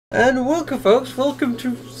And welcome folks, welcome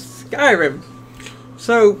to Skyrim.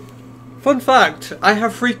 So, fun fact, I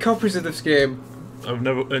have 3 copies of this game. I've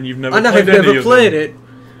never played I've any never of played them. it.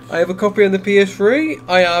 I have a copy on the PS3,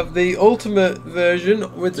 I have the Ultimate version,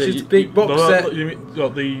 which is a big box set. You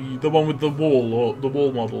mean, the one with the wall, or the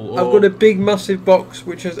wall model? Or... I've got a big massive box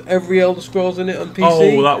which has every Elder Scrolls in it on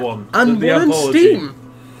PC. Oh, that one. And the one on Anthology. Steam.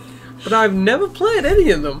 But I've never played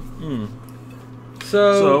any of them.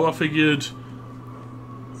 So I figured...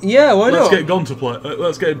 yeah, why not? Let's get Gon to play.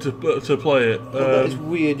 Let's get him to play it. That is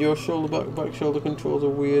weird. Your back shoulder controls are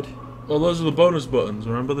weird. Well, those are the bonus buttons.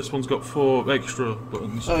 Remember, this one's got 4 extra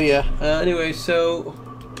buttons. Oh yeah. Anyway, so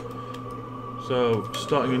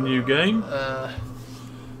starting a new game.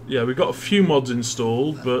 Yeah, we've got a few mods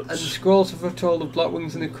installed, but and scrolls have foretold of black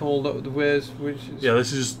wings in the cold out of the ways, which is yeah,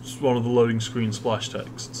 this is just one of the loading screen splash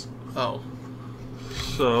texts. oh.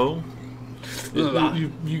 So.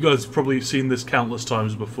 You guys have probably seen this countless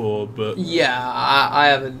times before, but yeah, I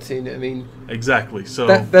haven't seen it. I mean, exactly. So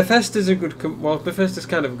Bethesda's a good Bethesda's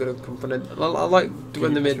kind of a good company. I like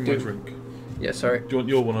when they made drink. Yeah, sorry. Do you want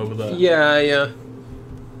your one over there? Yeah.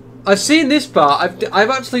 I've seen this part. I've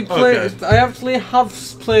actually played. Okay. I actually have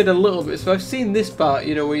played a little bit, so I've seen this part.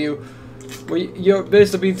 You know, where you're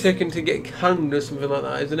basically being taken to get hanged or something like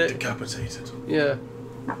that, isn't it? Decapitated. Yeah.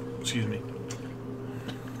 Excuse me.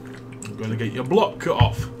 I'm going to get your block cut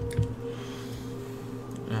off.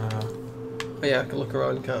 Oh yeah, I can look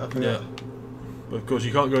around, can't I? Yeah. But of course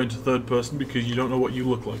you can't go into third person because you don't know what you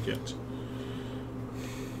look like yet.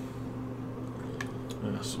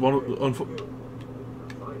 Yes.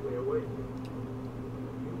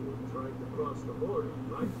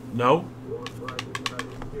 No.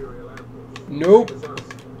 Nope.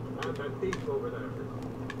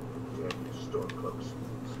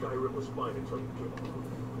 Skyrim was fine until you came along.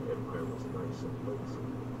 The Empire was nice and lazy.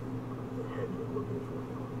 The head you're looking for.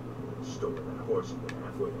 Stolen that horse and been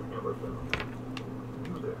halfway to Hammerfell.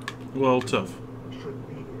 You there. Well, tough. You shouldn't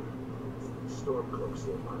be here. It's the Stormcloaks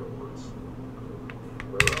the Empire wants.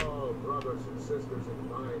 We're all brothers and sisters in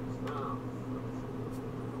minds now.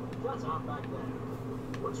 Shut up back there.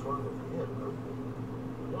 What's wrong with him, huh?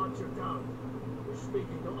 Watch your tongue. You're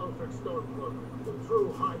speaking to Ulfric Stormcloak, the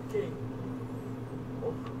true High King.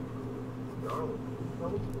 Oh, darling, no.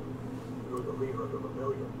 You're the leader of the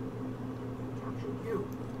rebellion. Captured you.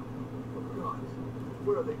 Oh God,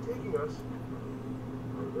 where are they taking us?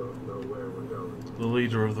 I don't know where we're going. The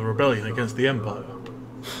leader of the rebellion against the Empire.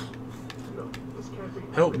 No, this can't be.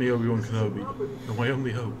 Help me, Obi-Wan Kenobi. You're my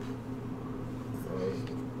only hope. Hey,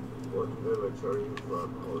 what village are you from,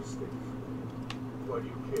 horse thief? Why do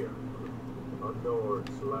you care? A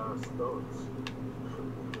Nord's last thoughts.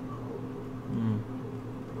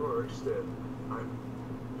 Rorikstead. I'm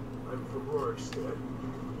from Rorikstead.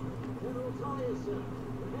 General Talia, sir.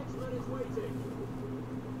 The next man is waiting.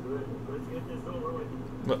 Good. Let's get this over with.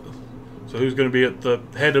 So who's going to be at the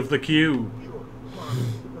head of the queue? Sure. Mars,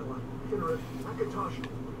 Bella, Kinneret, Akatosh,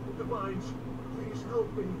 the Divines. Please help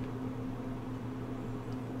me.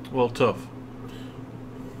 Well, tough.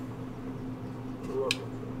 Look.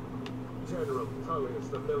 General Talia is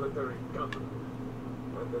the military governor.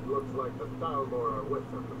 And it looks like the Thalmor are with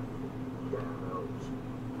them. Damn elves.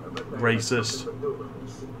 I bet they have Racist. something to do with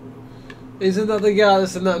this. Isn't that the guy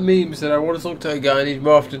that's in that meme said I want to talk to a guy and he's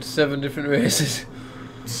morphed into 7 different races?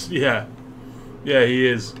 Yeah. Yeah, he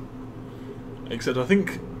is. Except I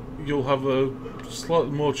think you'll have a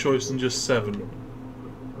slightly more choice than just 7. I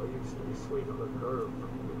used to be sweet on the curve.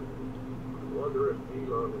 Wonder if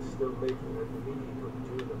Elon is still making a mead with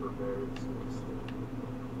juniper berries instead.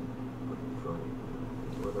 Funny.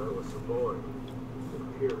 When I was a boy,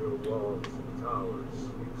 imperial walls and towers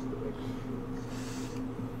used to make me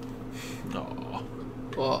feel Aww.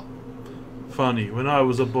 What? Funny, when I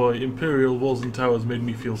was a boy, Imperial walls and towers made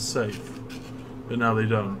me feel safe. But now they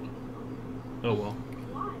don't. Oh well.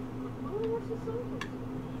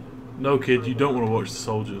 No kid, you don't want to watch the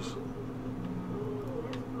soldiers.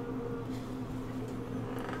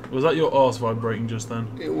 Was that your arse vibrating just then?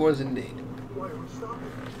 It was indeed. why are we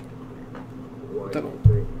stopping? Why Don't- do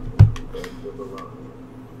you think end of the line?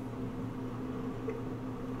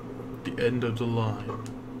 The end of the line.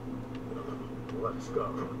 Let's go.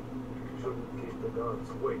 Shouldn't keep the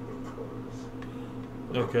gods waiting for us.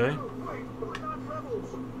 Okay. Wait, we're not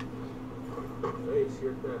rebels. Face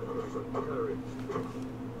your death with some courage. You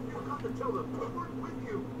forgot to tell them we weren't with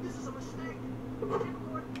you. This is a mistake.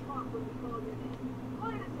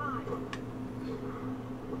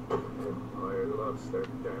 Empire loves their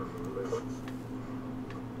damn lists.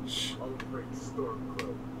 Ulfric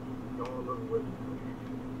Stormcloak, Northern Wind.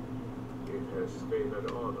 It has been an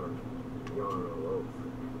honor, Jarl Oath.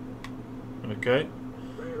 Okay.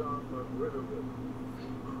 Bail off of Riverwood.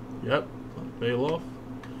 Yep. Bail off.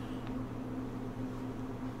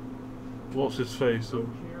 What's his face? Care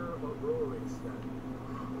of Roaring Stag.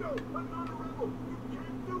 No, I'm not a rebel. You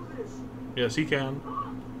can't do this. Yes, he can.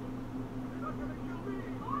 You're not gonna kill me.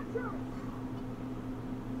 Archer!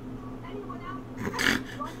 Anyone else?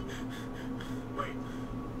 Wait.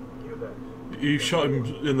 You there. You shot him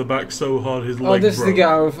in the back so hard his leg Oh, this broke. is the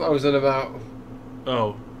guy I was on about.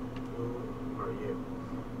 Oh. Who are you?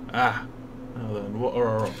 Ah. Now then, what are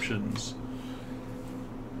our options?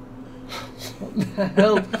 What the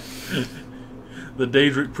hell? The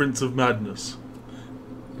Daedric Prince of Madness.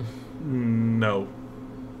 No.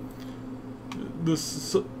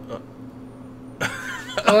 This.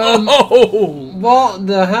 Oh! What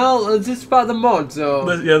the hell? Is this about the mods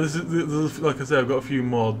or? Yeah, this is like I said. I've got a few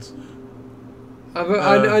mods.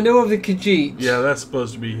 I know of the Khajiit. Yeah, they're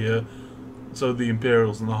supposed to be here. So the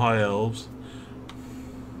Imperials and the High Elves.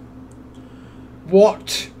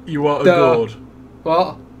 What? You are a The- gourd.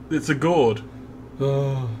 What? It's a gourd.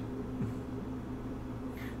 Oh.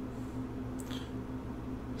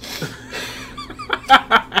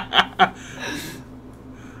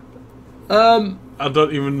 I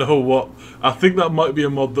don't even know what. I think that might be a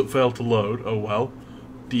mod that failed to load. Oh well.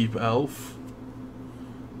 Deep Elf.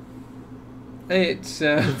 It's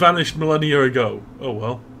Vanished millennia ago. Oh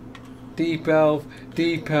well. Deep Elf,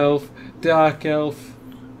 Dark Elf.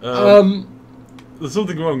 There's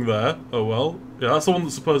something wrong there. Oh well. Yeah, that's the one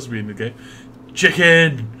that's supposed to be in the game.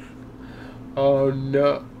 Chicken! Oh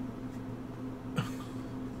no.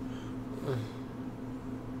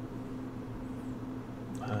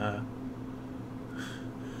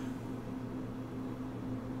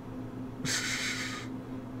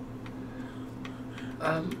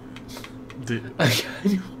 Do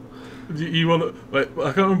you want to... Wait, I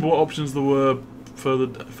can't remember what options there were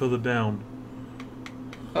further down.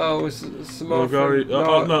 Oh, it's some more. Golgari...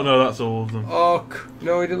 No, that's all of them. Orc.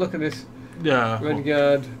 No, we didn't look at this. Yeah.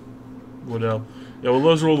 Redguard. What else? Yeah, well,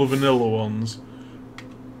 those are all the vanilla ones.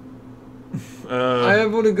 I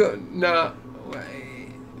have only got. Nah.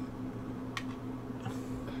 Wait.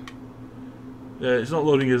 Yeah, it's not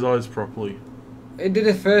loading his eyes properly. It did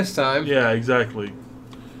it first time. Yeah, exactly.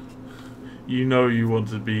 You know you want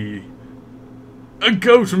to be a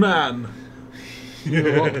goat man.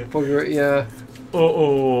 Bugger it, yeah.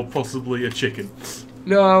 Or possibly a chicken.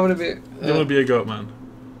 No, I want to be. You want to be a goat man.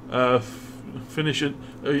 Finish it.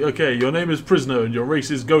 Okay, your name is Prisoner and your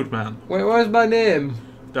race is Goat Man. Wait, where's my name?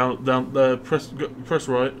 Down there. Press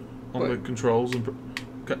right on the controls and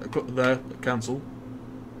there. Cancel.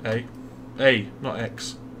 A, not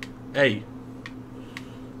X. A.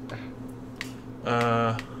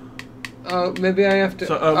 Oh, maybe I have to.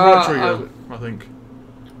 So right trigger, I think.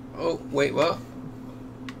 Oh, wait, what?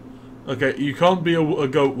 Okay, you can't be a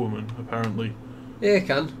goat woman apparently. Yeah, I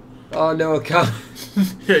can. Oh no, I can't.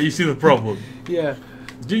 Yeah, you see the problem. Yeah.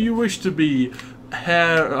 Do you wish to be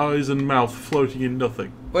hair, eyes, and mouth floating in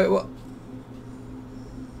nothing? Wait, what?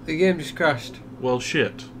 The game just crashed. Well,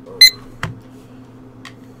 shit.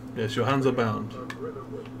 Yes, your hands are bound.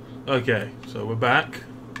 Okay, so we're back.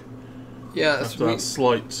 Yeah, that's After that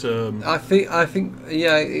slight. I think,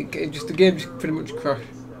 yeah, it just the game just pretty much crashed.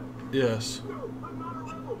 Yes.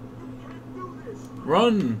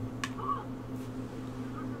 Run!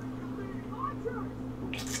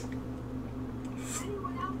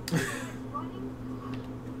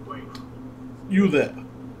 You there.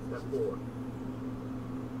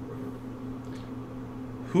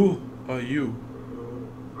 Who are you?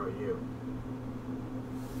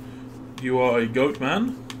 You are a goat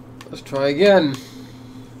man? Let's try again.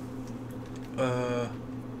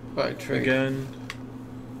 Right, again.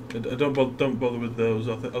 Don't bother with those.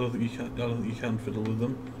 I don't think you can. I don't think you can fiddle with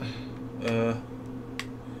them. Yeah,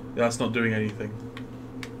 that's not doing anything.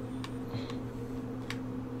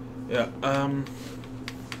 Yeah.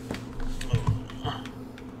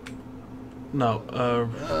 No.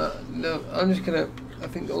 No, I'm just gonna. I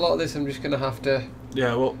think a lot of this I'm just gonna have to.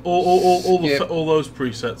 Yeah. Well, all those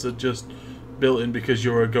presets are just built in because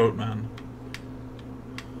you're a goat man.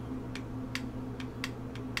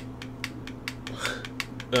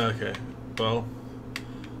 Okay. Well,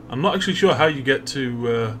 I'm not actually sure how you get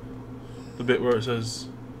to the bit where it says.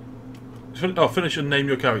 Oh, finish and name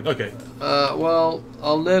your character. Okay. Well,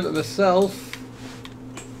 I'll name it myself.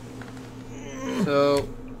 So.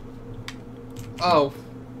 Oh.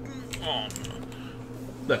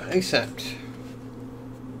 There. Accept.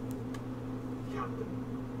 Captain,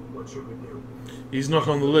 what should we do? He's not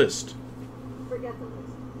on the list. Forget the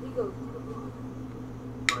list. He goes to the blog.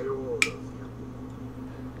 By orders, Captain.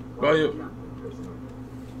 By your- Captain, prisoner.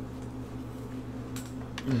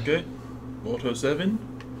 Okay. Auto 7.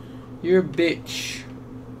 You're a bitch.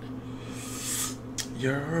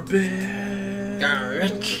 You're a bitch. You're a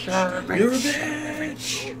bitch. You're a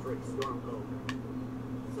bitch.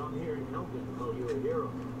 Some here in Helgen call you a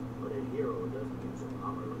hero, but a hero doesn't use a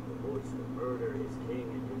power like the voice to murder his king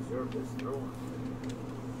and usurp his throne.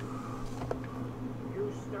 You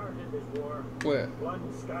started this war. Where? One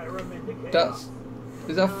Skyrim into chaos. That's.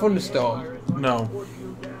 Is that thunderstorm? No.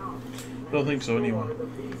 I don't think so anymore.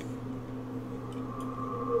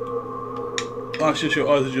 Actually, your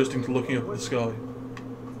eyes adjusting to looking up at the sky.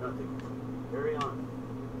 Nothing. Carry on.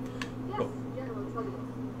 Yes, General Tullius.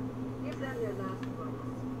 Give them their last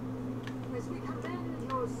rites. As we commend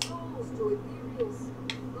your souls to Ethereus,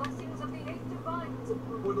 blessings of the eight divines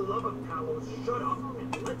upon For the love of Talos, shut up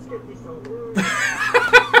and let's get this over.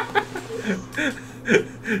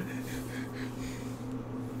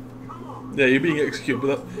 Come on. Yeah, you're being executed,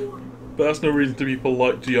 but that's no reason to be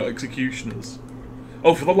polite to your executioners.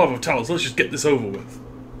 Oh, for the love of Talos, let's just get this over with.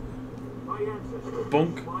 My ancestors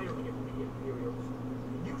Bunk. smiling at the Imperials.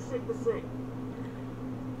 You say the same.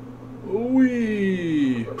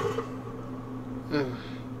 Wee.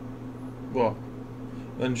 What?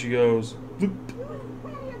 Then she goes. Bloop. you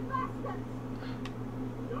idiot bastards!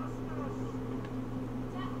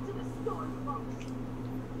 Death to the Stormfolks!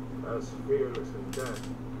 As fearless in death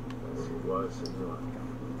as he was in life.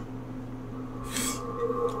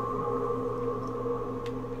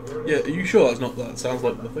 Yeah, are you sure that's not that? Sounds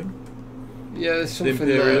like nothing. Yeah, there's The something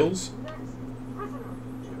there. Imperials. Next, prisoner.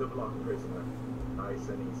 To the block, prisoner. Nice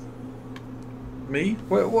and easy. Me?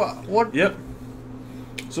 Wait, what? What? Yep.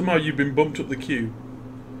 Somehow you've been bumped up the queue.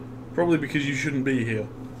 Probably because you shouldn't be here.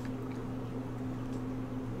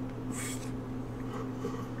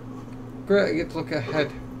 Great, I get to look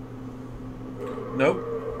ahead. Nope.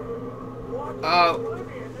 Oh.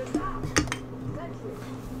 Sentry,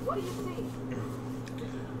 what do you see?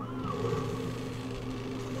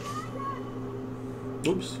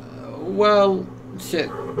 Oops. Well, shit.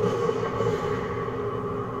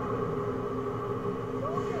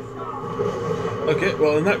 Okay,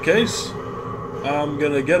 well in that case, I'm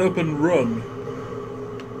gonna get up and run.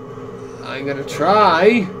 I'm gonna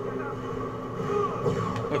try.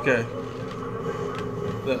 Okay.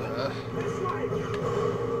 There.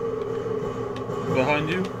 Behind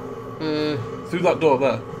you? Through that door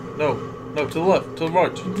there. No. No, to the left, to the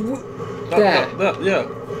right. There. That, yeah.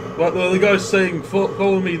 Like the guy's saying,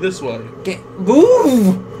 follow me this way. Get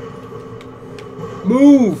move.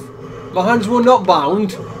 Move. My hands were not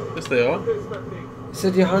bound. Yes, they are. It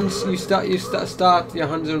said your hands. You start. Your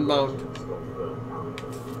hands are unbound.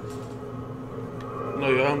 No,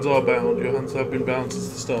 your hands are bound. Your hands have been bound since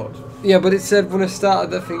the start. Yeah, but it said when I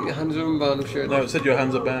started that thing, your hands are unbound. I'm sure. No, it said your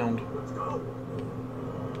hands are bound.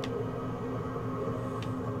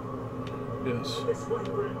 Yes.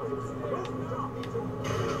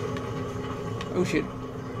 Oh shit.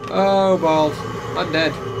 Oh balls. I'm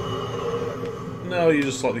dead. No, you're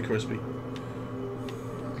just slightly crispy.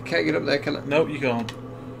 I can't get up there, can I? No, you can't.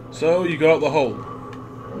 So you go out the hole.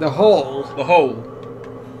 The hole. The hole.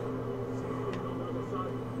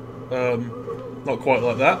 Not quite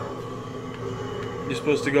like that. You're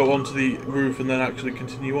supposed to go onto the roof and then actually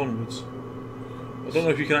continue onwards. I don't know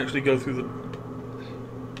if you can actually go through the...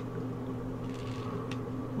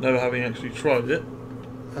 Never having actually tried it.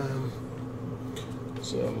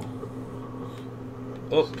 So...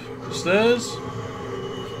 Up the stairs.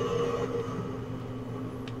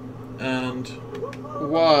 And...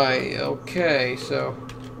 Why? Okay, so...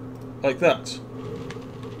 like that.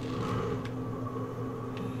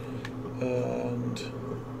 And...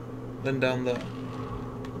 then down there.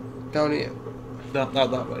 Down here. Down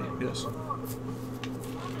that way, yes.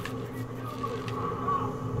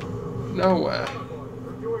 Nowhere.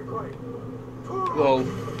 Well,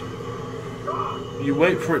 you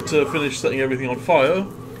wait for it to finish setting everything on fire.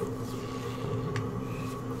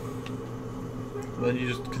 Then you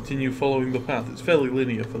just continue following the path. It's fairly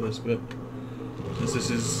linear for this bit, since this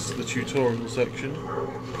is the tutorial section.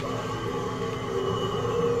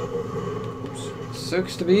 Oops.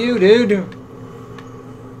 Sucks to be you, dude.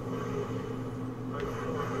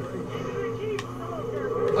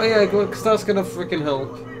 Oh yeah, because that's gonna freaking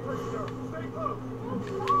help.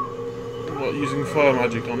 What, using fire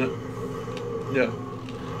magic on it? Yeah.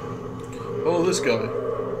 Oh, this guy.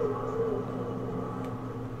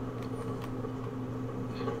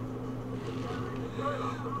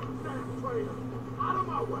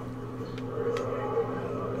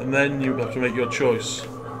 And then you have to make your choice.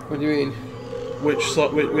 What do you mean? Which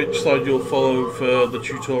side you'll follow for the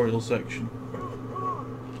tutorial section.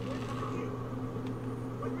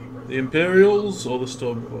 The Imperials or the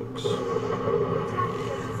Stormcloaks?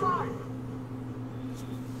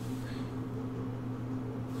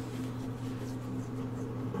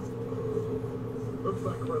 Looks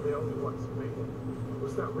like we're the only ones who made it.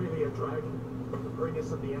 Was that really a dragon? To bring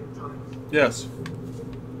us at the end times? Yes.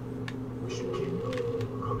 We should keep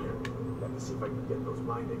moving. Come here. Let me see if I can get those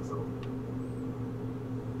bindings open.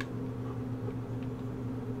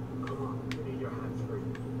 Come on, you need your hands free.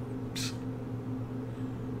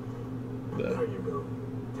 There you go.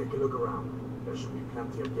 Take a look around. There should be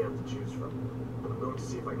plenty of gear to choose from. I'm going to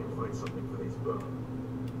see if I can find something for these bones.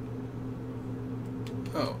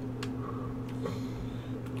 Oh.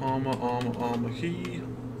 Armor key.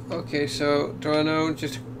 Okay, so do I know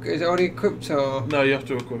just is it already equipped or? No, you have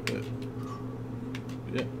to equip it.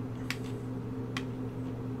 Yeah.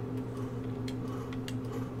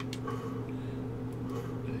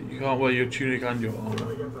 You can't wear your tunic and your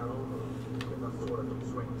armor.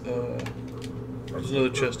 There's another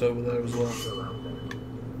chest over there as well.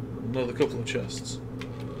 Another couple of chests.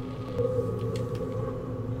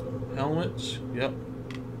 Helmets, yep.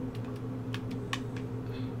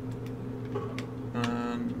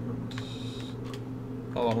 And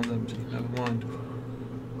oh, that one's empty. Never mind.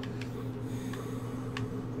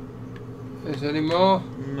 Is there any more?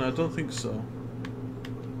 No, I don't think so.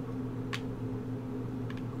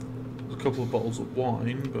 There's a couple of bottles of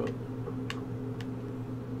wine, but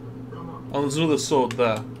oh, there's another sword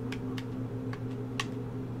there.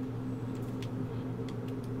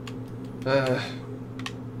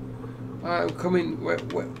 I'm coming. Where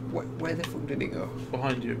the fuck did he go?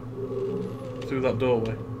 Behind you. Through that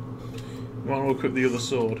doorway. You want to equip the other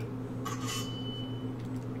sword.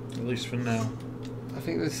 At least for now. I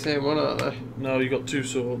think they're the same one, aren't they? No, you got two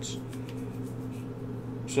swords.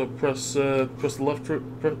 So press the left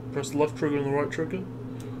press the left trigger and the right trigger.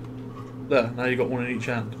 There. Now you got one in each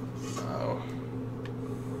hand. Oh.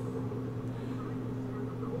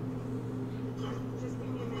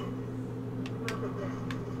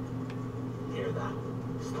 Hear that?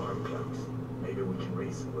 Stormcloaks. Maybe we can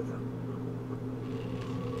reason with them.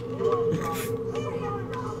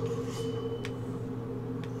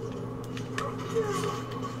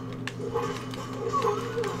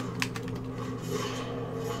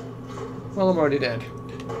 Well, I'm already dead.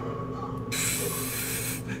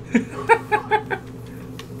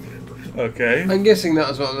 Okay. I'm guessing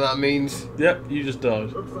that's what that means. Yep, you just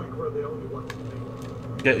died. Looks like we're the only ones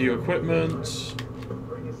who Get your equipment.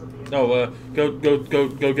 Oh, go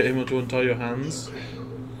get him to untie your hands.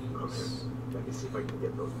 Let me see if I can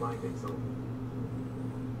get those bindings open.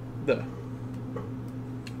 There.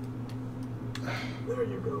 There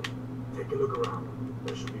you go. Take a look around.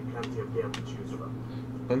 There should be plenty of gear to choose from.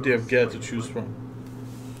 Plenty of gear to choose from.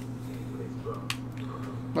 Please, bro.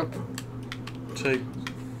 What? Take.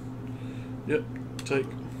 Yep, take.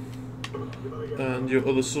 And your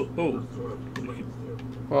other sword. Oh,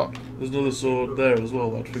 What? there's another sword there as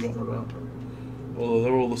well that I'd forgotten about. Although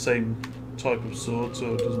they're all the same type of sword,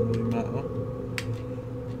 so it doesn't really matter.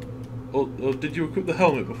 Oh, did you equip the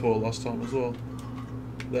helmet before last time as well?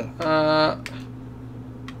 There.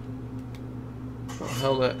 What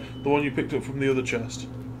helmet? The one you picked up from the other chest.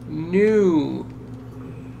 New.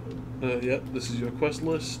 Yep, this is your quest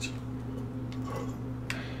list.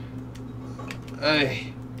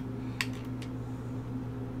 Hey.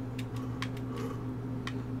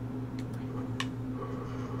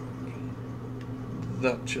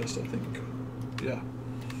 That chest, I think. Yeah.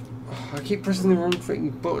 Oh, I keep pressing the wrong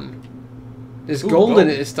freaking button. There's Ooh, gold in gold.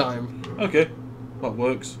 it this time. Okay, that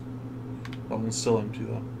works. That one's still empty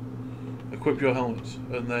though. Equip your helmet,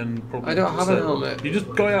 and then probably. I don't have a helmet. You just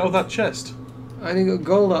got it out of that chest. I only got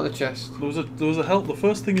gold out of the chest. There was a helmet. The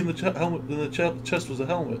first thing in the helmet in the chest was a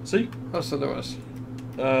helmet. See? Oh, so there was.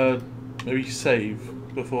 Maybe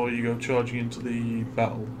save before you go charging into the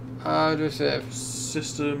battle. How do I save?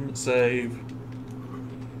 System save.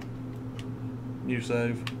 New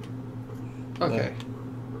save. Okay. There.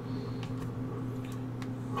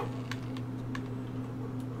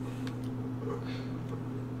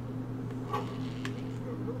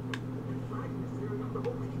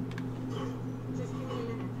 Just give me a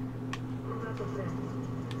minute. I'm not the best.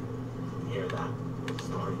 Hear that?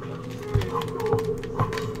 Stormcloaks.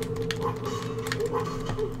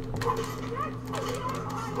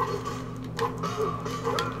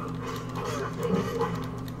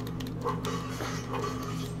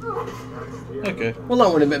 Okay. Well, that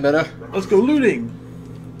went a bit better. Let's go looting.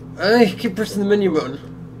 I keep pressing the menu button.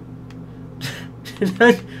 Did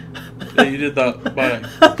I? Yeah, you did that by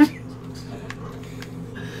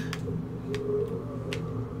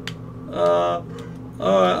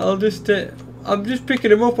Alright, I'll just I'm just picking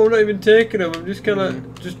them up. I'm not even taking them. I'm just kind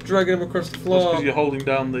of just dragging them across the That's floor. because you're holding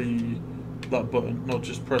down that button, not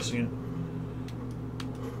just pressing it.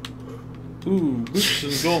 Ooh, boots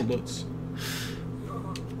and gauntlets.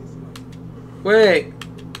 Wait.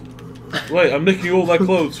 Wait, I'm nicking all their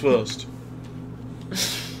clothes first.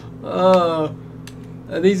 Oh,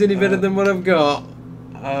 are these any better than what I've got?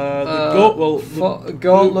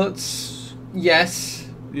 Gauntlets, yes.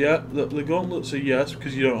 Yeah, the gauntlets are yes,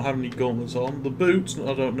 because you don't have any gauntlets on. The boots,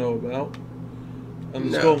 I don't know about.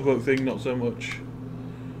 And the skull cloak thing, not so much.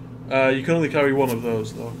 You can only carry one of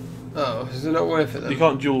those, though. Oh, is it not worth it then? You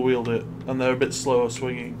can't dual wield it, and they're a bit slower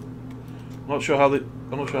swinging. I'm not sure how they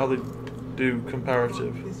do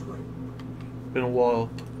comparative. Been a while.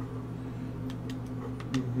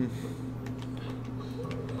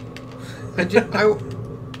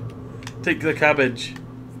 Take the cabbage.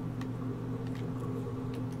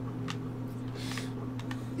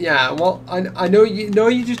 Yeah, well, I know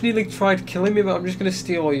you just nearly tried killing me, but I'm just gonna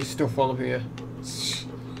steal all your stuff while I'm here.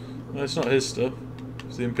 No, it's not his stuff.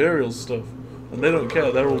 It's the Imperial stuff, and they don't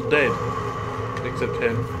care. They're all dead, except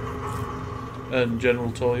him and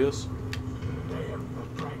General Tullius. Damn,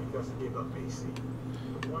 that dragon doesn't give up, BC.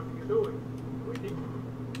 What are you doing? We need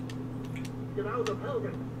to get out of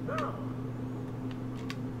Helgen now.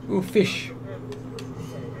 Ooh, fish.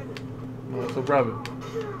 No, it's a rabbit.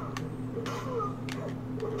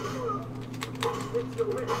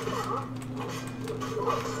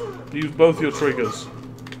 Use both your triggers.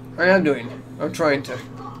 I am doing. I'm trying to.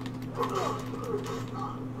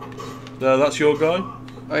 That's your guy?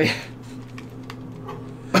 I.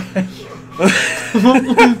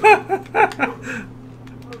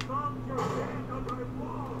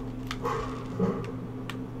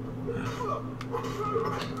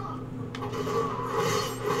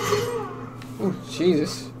 Oh,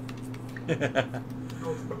 Jesus.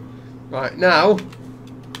 Right, now.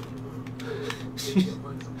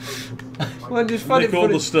 Well, just find Nick all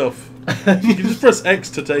the stuff. You can just press X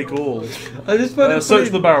to take all. I just find it search funny.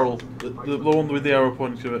 the barrel. The one with the arrow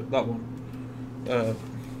pointing to it. That one.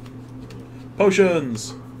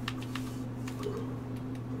 Potions!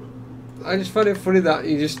 I just find it funny that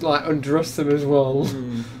you just like undress them as well.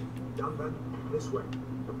 Mm. Young man, this way.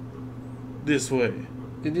 This way.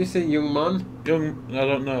 Did you say young man? Young, I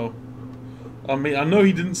don't know. I mean, I know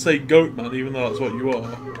he didn't say goat man, even though that's what you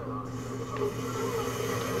are.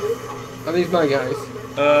 Are these my guys?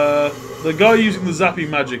 The guy using the zappy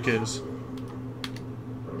magic is.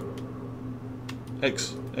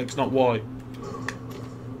 X, not Y.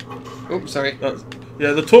 Oops, sorry.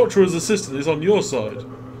 Yeah, the torturer's assistant is on your side.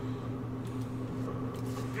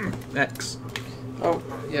 X. Oh,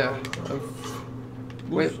 yeah.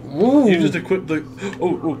 Wait, woo! You just equipped the...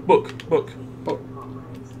 Oh, book. Book.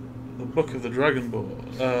 The Book of the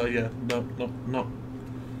Dragonborn. Yeah, no.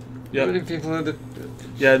 Yeah. How many people are the...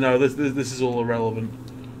 Yeah, no, this is all irrelevant.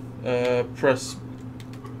 Press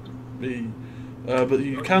B. But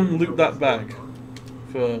you can loot that bag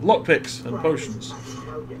for lockpicks and potions.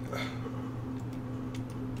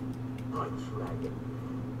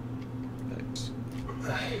 X.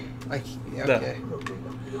 Okay. There.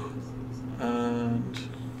 And...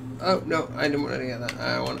 Oh, no, I didn't want to get that.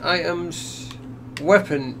 I want items,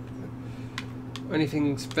 weapon.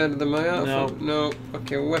 Anything's better than my outfit? No.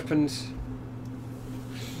 Okay, weapons.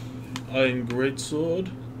 Iron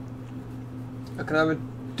greatsword. I can have a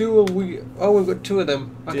dual wield. Oh, we've got two of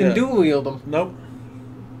them. I can dual wield them. Nope.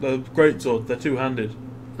 The greatsword, they're two-handed.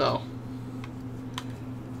 Oh.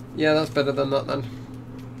 Yeah, that's better than that then.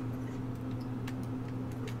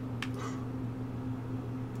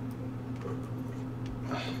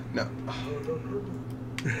 No.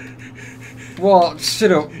 What?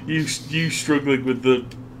 Shut up. You struggling with the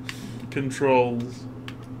controls.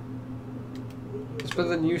 It's better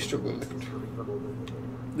than you struggling with the controls.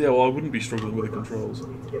 Yeah, well, I wouldn't be struggling with the controls.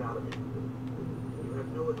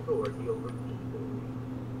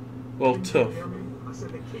 Well, tough.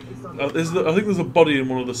 I think there's a body in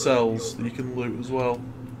one of the cells that you can loot as well.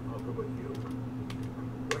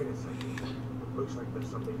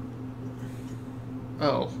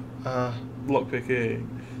 Oh. Lockpicking.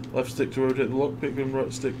 Left stick to rotate the lockpick and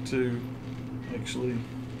right stick to... Actually...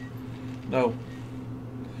 No.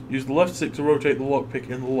 Use the left stick to rotate the lockpick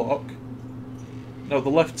in the lock. No, the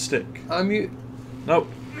left stick. No.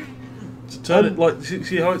 To turn it like...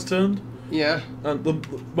 See how it's turned? Yeah. And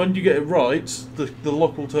when you get it right, the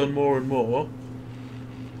lock will turn more and more.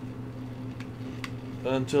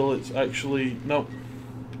 Until it's actually... No.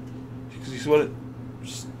 Because you see what it...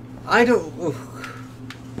 I don't... Ugh.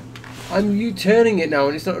 I'm U-turning it now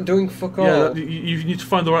and it's not doing fuck all. Yeah, you need to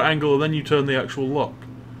find the right angle and then you turn the actual lock.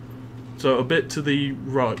 So a bit to the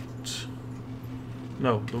right.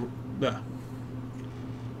 No, there.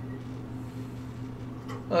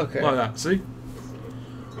 Okay. Like that, see?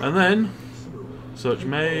 And then search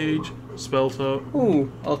mage, spelter.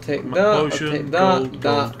 Ooh, I'll take that. Potion, I'll take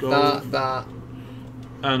that. gold, that.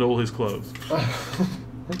 and all his clothes.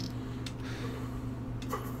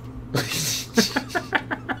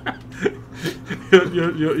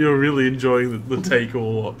 You're really enjoying the take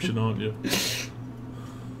all option, aren't you?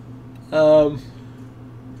 Well,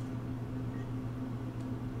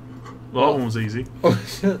 that one was easy.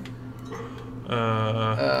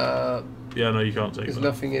 Yeah, no, you can't take There's that.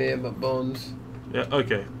 nothing in here but bones. Yeah,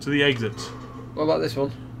 okay. To the exit. What about this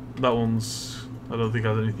one? That one's... I don't think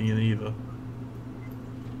has anything in either.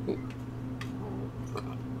 Ooh.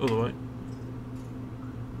 Other way.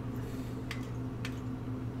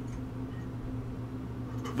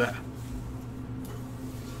 There.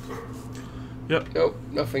 Yep. Nope,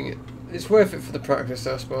 nothing. It's worth it for the practice,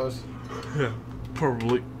 I suppose. Yeah,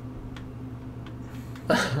 probably.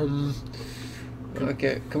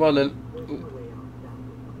 Okay, come on then.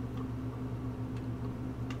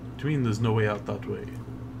 Do you mean there's no way out that way?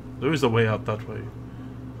 There is a way out that way.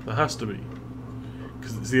 There has to be.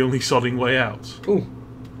 Because it's the only sodding way out. Ooh.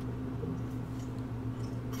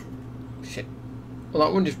 Shit. Well,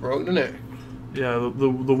 that one just broke, didn't it? Yeah, the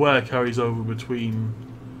wear carries over between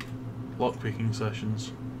lockpicking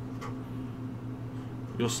sessions.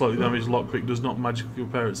 Your slightly damaged lockpick does not magically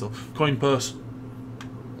repair itself. Coin purse.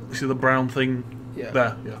 You see the brown thing? Yeah.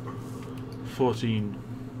 There, yeah. 14.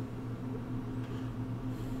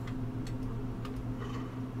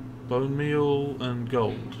 Bone meal and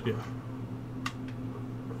gold, yeah.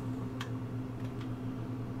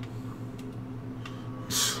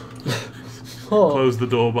 Oh. Close the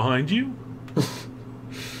door behind you.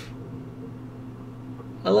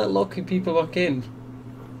 I like locking people back in.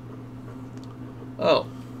 Oh.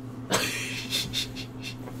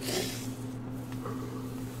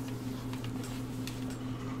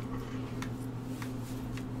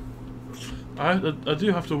 I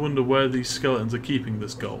do have to wonder where these skeletons are keeping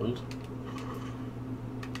this gold.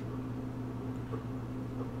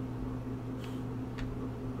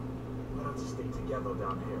 Let's stay together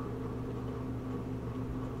down here.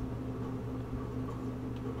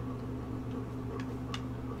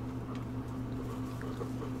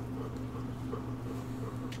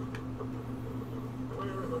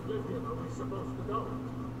 Where in Oblivion are we supposed to go?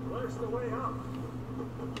 Where's the way out?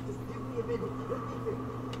 Just give me a minute. Let me think.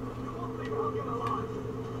 One thing I'll get alive.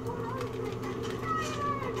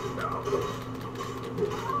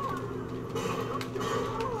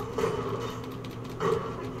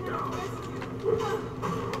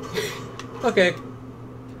 Okay.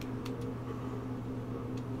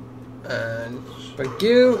 And thank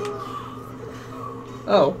you.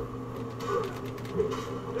 Oh.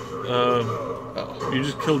 Oh. You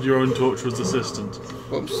just killed your own torturer's assistant.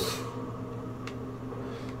 Whoops.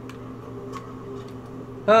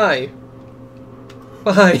 Hi.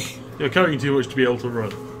 Bye. You're carrying too much to be able to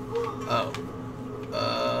run. Oh.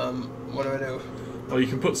 What do I do? Or you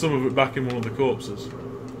can put some of it back in one of the corpses.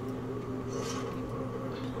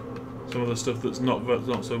 Some of the stuff that's not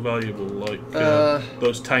so valuable, like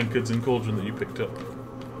those tankards and cauldron that you picked up,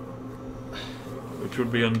 which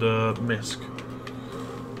would be under misc.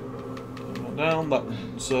 Down that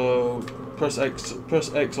one. So press X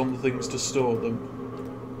on the things to store them.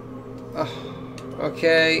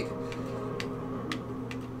 Okay.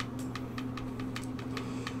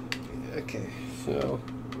 Okay. So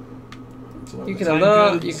you can have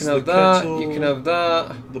that. You can have that. You can have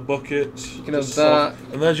that. The bucket. You can have that.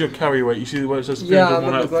 And there's your carry weight. You see where it says 301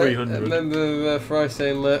 yeah, out of 300. I remember Fry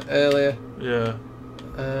saying earlier. Yeah.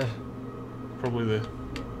 Probably the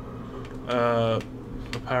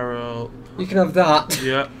apparel. You can have that.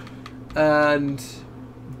 Yeah. And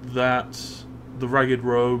that. The ragged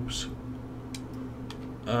robes.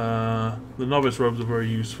 The novice robes are very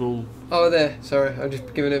useful. Oh, there. Sorry, I'm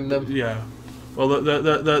just giving him them. Yeah. Well,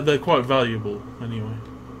 they're quite valuable anyway.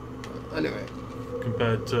 Anyway.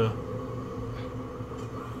 Compared to.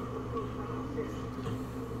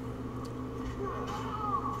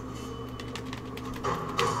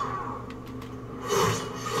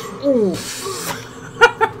 Oof.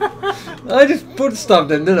 I just foot stabbed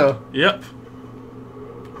him, didn't I? Yep.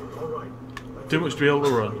 Too much to be able to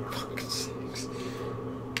run. Fuck's sakes.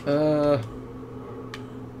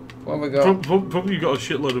 What have we got? Probably got a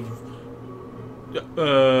shitload of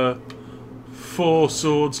 4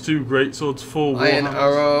 swords, 2 great swords, 4 Iron warhammers.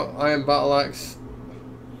 arrow, iron battle axe.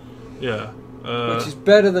 Yeah. Which is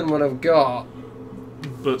better than what I've got.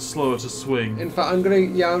 But slower to swing. In fact,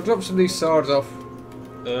 I'll drop some of these swords off.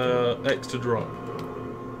 X to drop.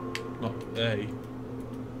 Not A.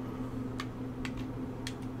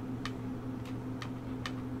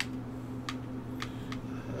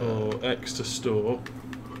 Or X to store.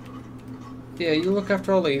 Yeah, you look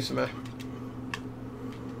after all these, man.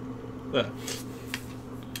 There.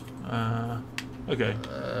 Okay.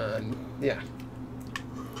 Yeah.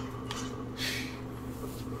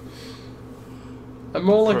 I'm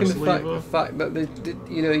more liking the fact that they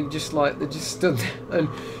you just like they just stood there, and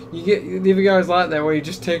you get the other guys like that where you're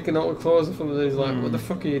just taking all the clothes off them and he's like, what the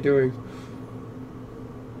fuck are you doing?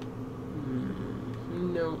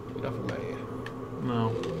 No, nothing about you.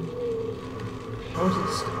 No. How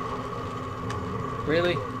is it?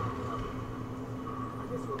 Really?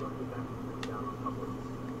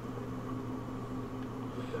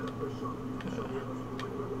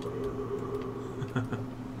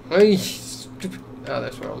 Hey, stupid. Oh,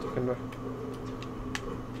 that's what I was looking for.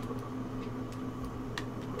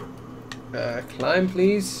 Climb,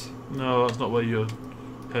 please. No, that's not where you're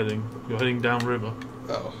heading. You're heading downriver.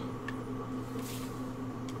 Oh.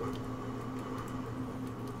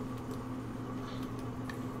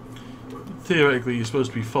 Theoretically, you're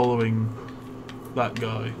supposed to be following that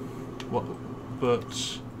guy. What?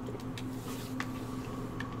 But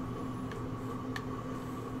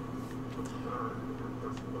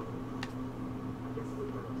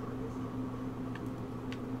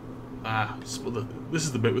this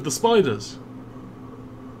is the bit with the spiders.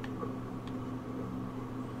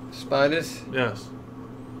 Spiders? Yes.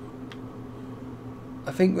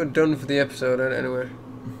 I think we're done for the episode anyway.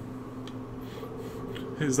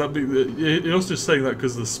 Is that big? You're also just saying that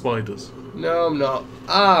because of the spiders. No, I'm not.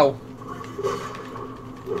 Ow!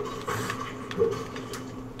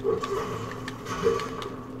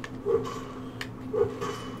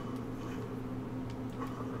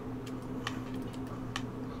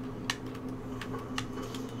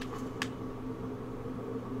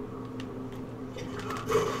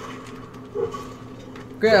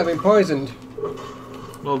 Great, I've been poisoned.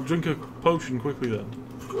 Well, drink a potion quickly then.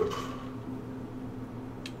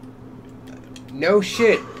 No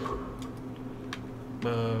shit.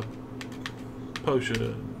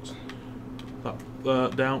 Potions.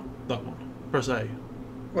 That down. That one. Press A.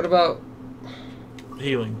 What about?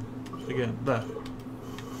 Healing. Again. There.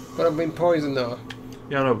 But I've been poisoned though.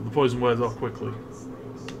 Yeah, I know, but the poison wears off quickly.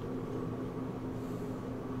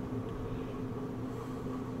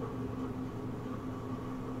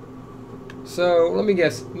 So let me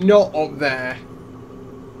guess. Not up there.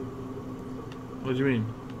 What do you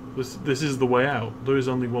mean? This is the way out. There is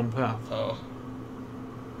only one path. Oh.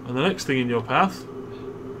 And the next thing in your path.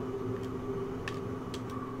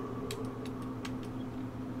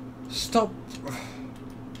 Stop.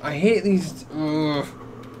 I hate these. Hold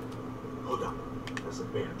up. There's a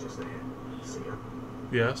bear just ahead. See her?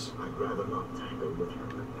 Yes. I'd rather not tangle with her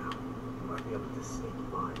right now. You might be able to sneak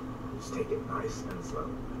by. Just take it nice and slow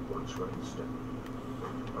and watch where you step.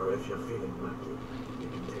 Or if you're feeling lucky, you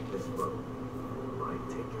can take this road. It might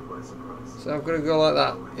take you by surprise. So I've got to go like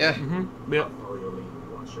that. Yeah. Yep. Follow your lead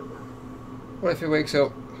and watch your back. What if he wakes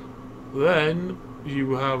up? Then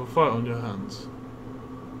you have a fight on your hands.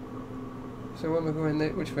 So where am I going?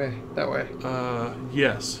 Which way? That way.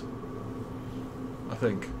 Yes. I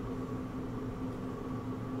think.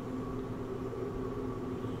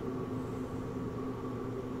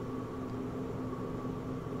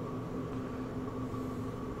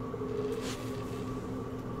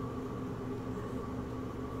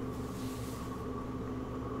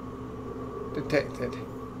 Detected.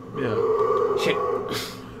 Yeah. Shit.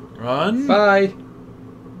 Run. Bye.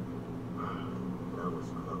 That was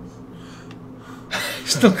close.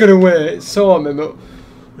 Stuck in a way. It saw me, but.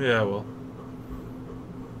 Yeah, well.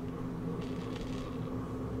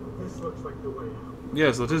 This looks like the way out.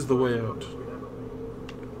 Yes, that is the way out.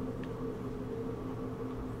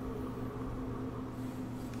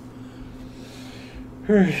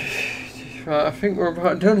 Right, I think we're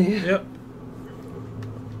about done here. Yep.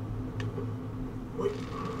 Wait.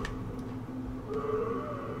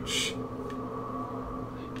 Shh.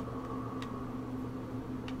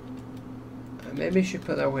 Maybe I should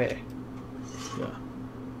put that away. Yeah.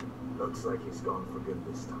 Looks like he's gone for good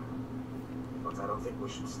this time. But I don't think we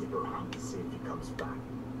should stick around to see if he comes back.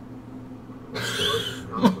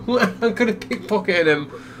 I could have pickpocketed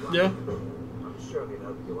him. Yeah. I'm sure he'll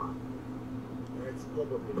help you out. It's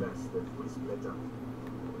probably best if we split up.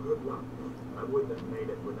 Good luck. I wouldn't have made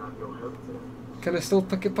it without your help today. Can I still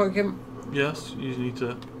pickpocket him? Yes, you need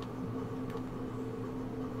to.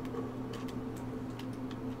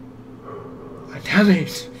 Oh, damn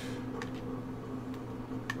it!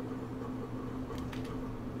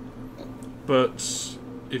 But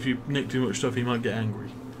if you nick too much stuff, he might get angry.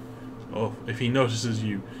 Or if he notices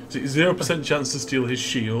you. 0% chance to steal his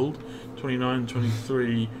shield. 29,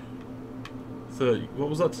 23, 30. What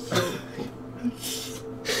was that?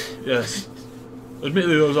 Yes.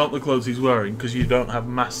 Admittedly, those aren't the clothes he's wearing because you don't have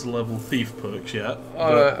master level thief perks yet.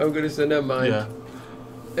 Alright, I'm gonna say never mind. Yeah.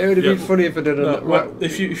 It would have been funny if I did it. Well,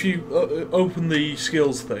 if you open the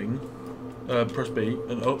skills thing, press B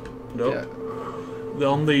and up and up. Yeah.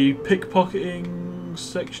 On the pickpocketing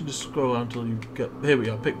section, just scroll down until you get. Here we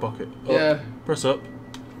go, pickpocket. Up. Yeah. Press up.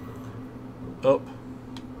 Up.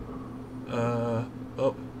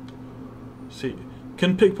 Up. See,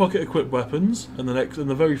 can pickpocket equipped weapons, and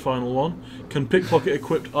the very final one, can pickpocket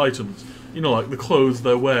equipped items. You know, like the clothes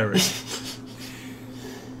they're wearing.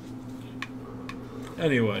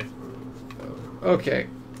 Anyway. Okay.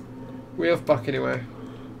 We off back anyway.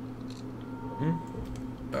 Hmm?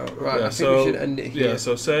 Oh, right, Yeah, I think we should end it here. Yeah,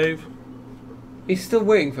 so save. He's still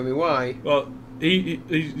waiting for me, why? Well,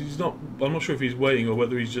 he's not. I'm not sure if he's waiting or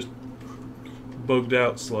whether he's just bugged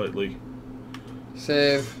out slightly.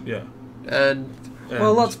 Save. Yeah. And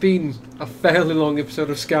well, that's been a fairly long episode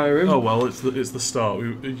of Skyrim. Oh well, it's the start.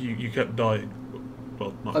 You kept dying.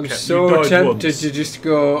 Well, not I'm kept, so you died tempted once. to just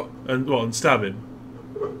go. And stab him.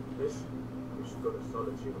 This, you should go to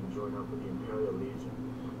Solitude and join up with the Imperial Legion.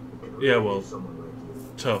 We can Yeah, really well, use someone like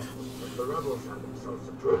you. tough. If the rebels have themselves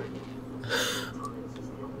a dragon, Thomas is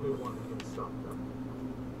the only one who can stop them.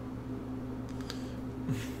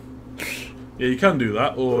 Yeah, you can do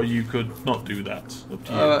that, or you could not do that. Up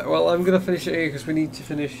to you. Alright, well, I'm gonna finish it here because we need to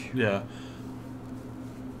finish. Yeah.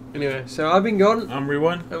 Anyway, so I've been gone, And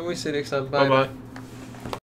rewind. and we'll see you next time. Bye. Bye now. bye.